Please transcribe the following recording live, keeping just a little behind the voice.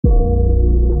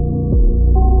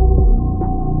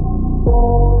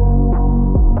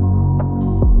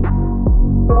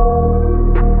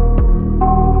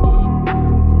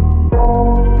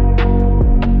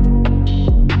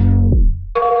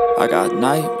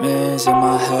nightmares in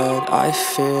my head. I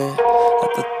fear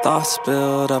that the thoughts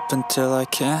build up until I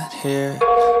can't hear,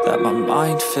 that my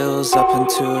mind fills up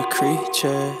into a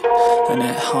creature, and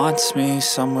it haunts me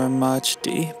somewhere much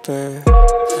deeper.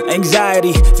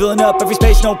 Anxiety, filling up every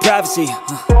space, no privacy.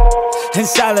 And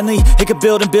silently, it could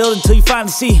build and build until you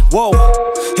finally see, whoa,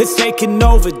 it's taking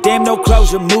over, damn, no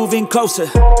closure, moving closer.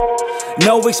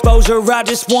 No exposure, I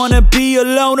just wanna be a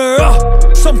loner.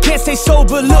 Some can't stay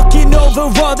sober, looking over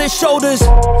all their shoulders,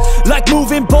 like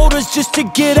moving boulders just to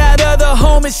get out of the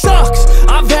home. It sucks,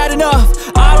 I've had enough,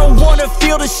 I don't wanna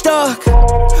feel the stuck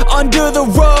under the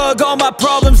rug, all my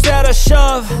problems that I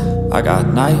shove. I got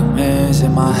nightmares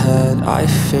in my head. I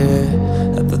fear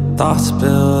that the thoughts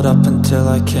build up until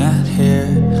I can't hear,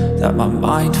 that my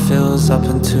mind fills up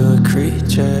into a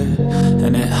creature,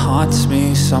 and it haunts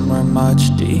me somewhere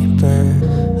much deeper.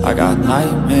 I got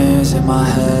nightmares in my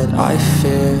head. I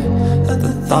fear that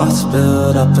the thoughts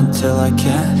build up until I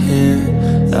can't hear,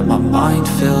 that my mind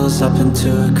fills up into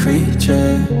a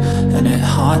creature, and it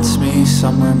haunts me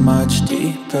somewhere much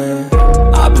deeper.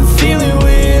 I've been feeling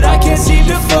weird, I can't seem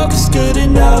to focus good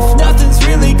enough. Nothing's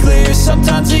really clear,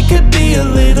 sometimes it could be a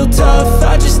little tough.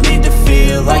 I just need to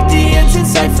feel like the end's in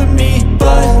sight for me,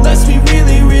 but let's be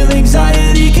really real,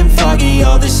 anxiety can foggy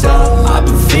all this stuff. I've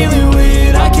been feeling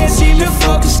weird, I can't seem to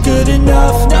focus good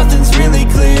enough. Nothing's really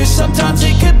clear, sometimes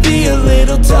it could be a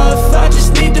little tough. I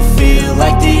just need to feel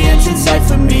like the end's in sight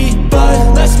for me,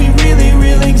 but let's be really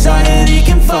real, anxiety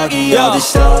can foggy all this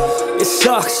stuff. It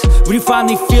sucks when you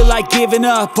finally feel like giving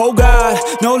up. Oh God,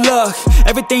 no luck,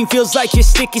 everything feels like you're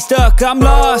sticky stuck. I'm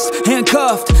lost,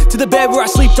 handcuffed to the bed where I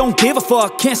sleep, don't give a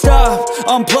fuck. Can't stop,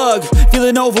 unplug,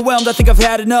 feeling overwhelmed, I think I've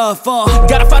had enough.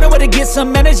 Gotta find a way to get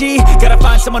some energy, gotta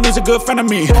find someone who's a good friend of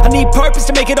me. I need purpose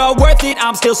to make it all worth it,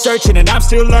 I'm still searching and I'm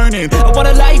still learning. I want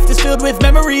a life that's filled with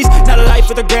memories, not a life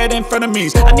with regret in front of me.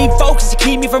 I need focus to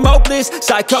keep me from hopeless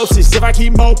psychosis if I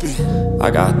keep moping. I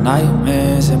got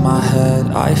nightmares in my head.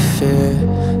 I fear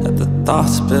that the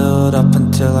thoughts build up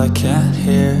until I can't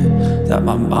hear, that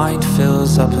my mind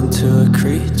fills up into a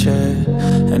creature,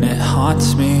 and it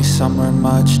haunts me somewhere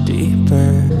much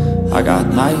deeper. I got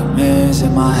nightmares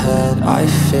in my head. I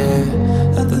fear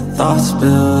that the thoughts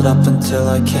build up until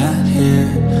I can't hear,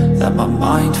 that my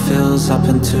mind fills up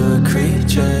into a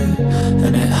creature,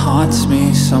 and it haunts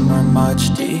me somewhere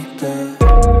much deeper.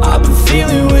 I've been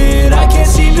feeling weird, I can't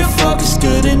seem to focus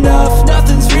good enough.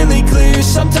 Nothing's really clear,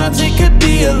 sometimes it could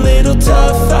be a little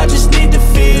tough. I just need to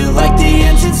feel like the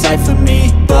end's in sight for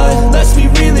me, but let's be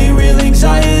really real,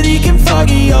 anxiety can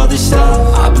foggy all this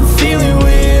stuff. I've been feeling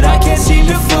weird, I can't seem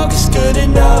to focus good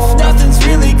enough. Nothing's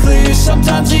really clear,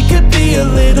 sometimes it could be a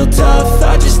little tough.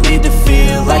 I just need to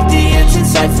feel like the end's in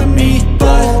sight for me,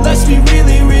 but let's be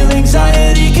really real,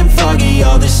 anxiety can foggy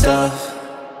all this stuff.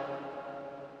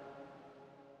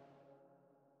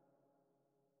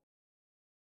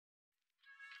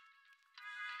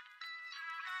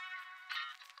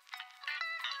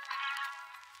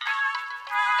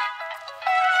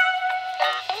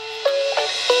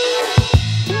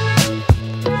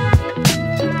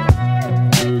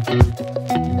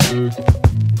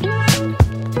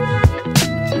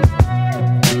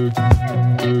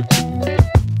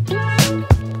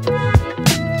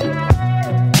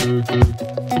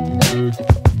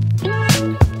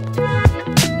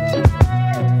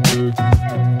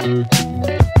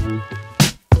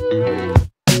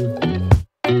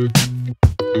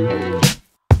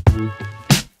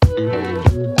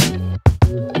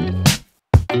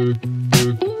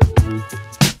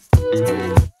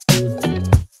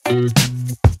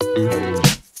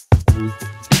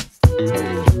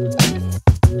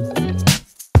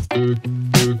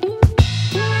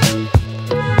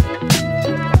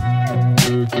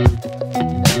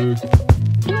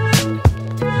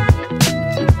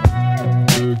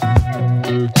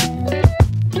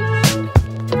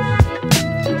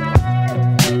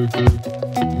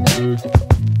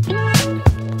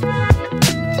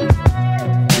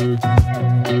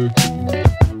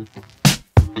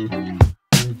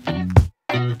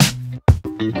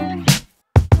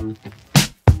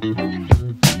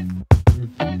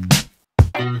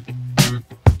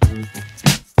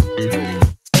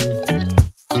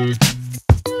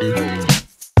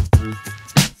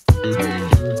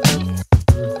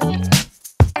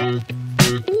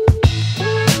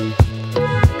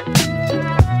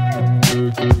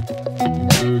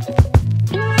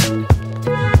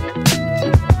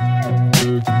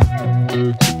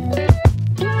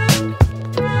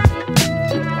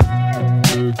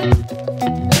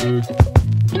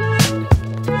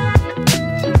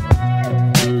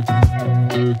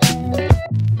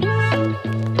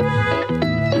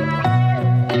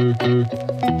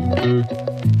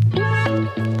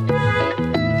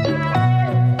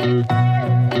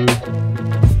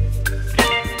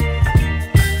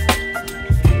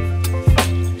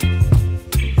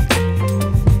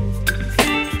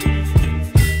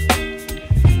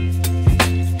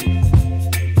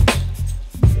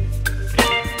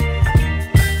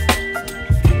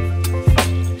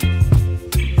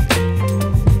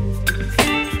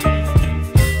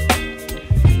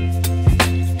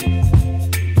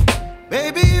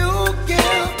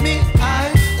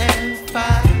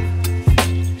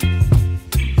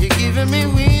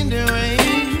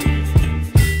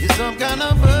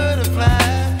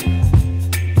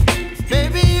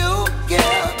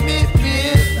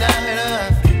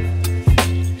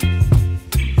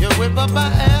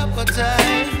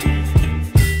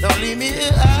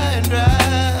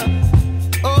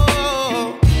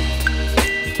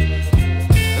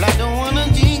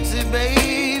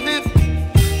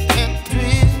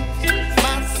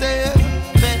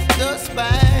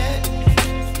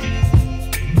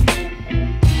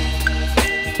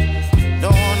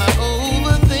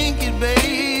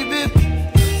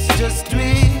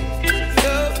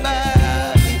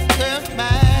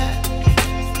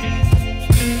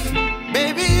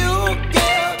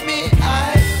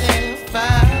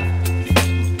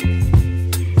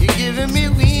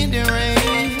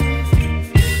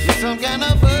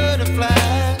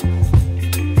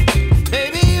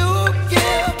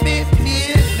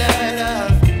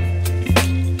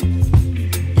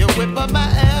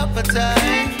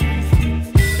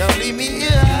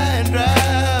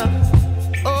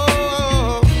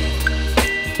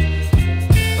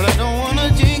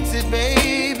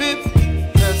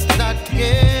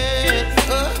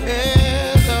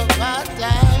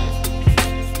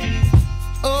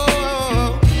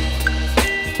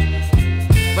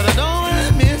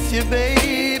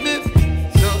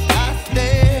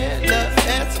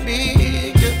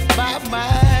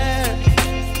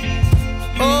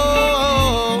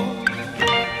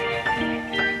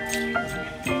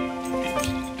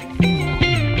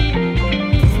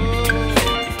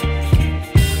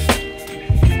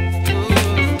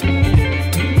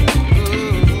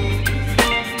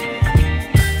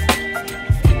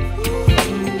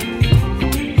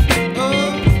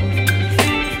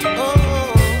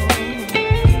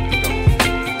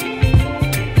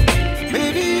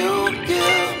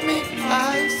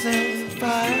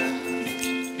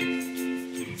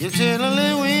 You're chilling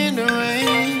in the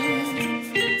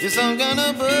rain. You're some kind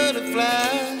of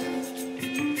butterfly.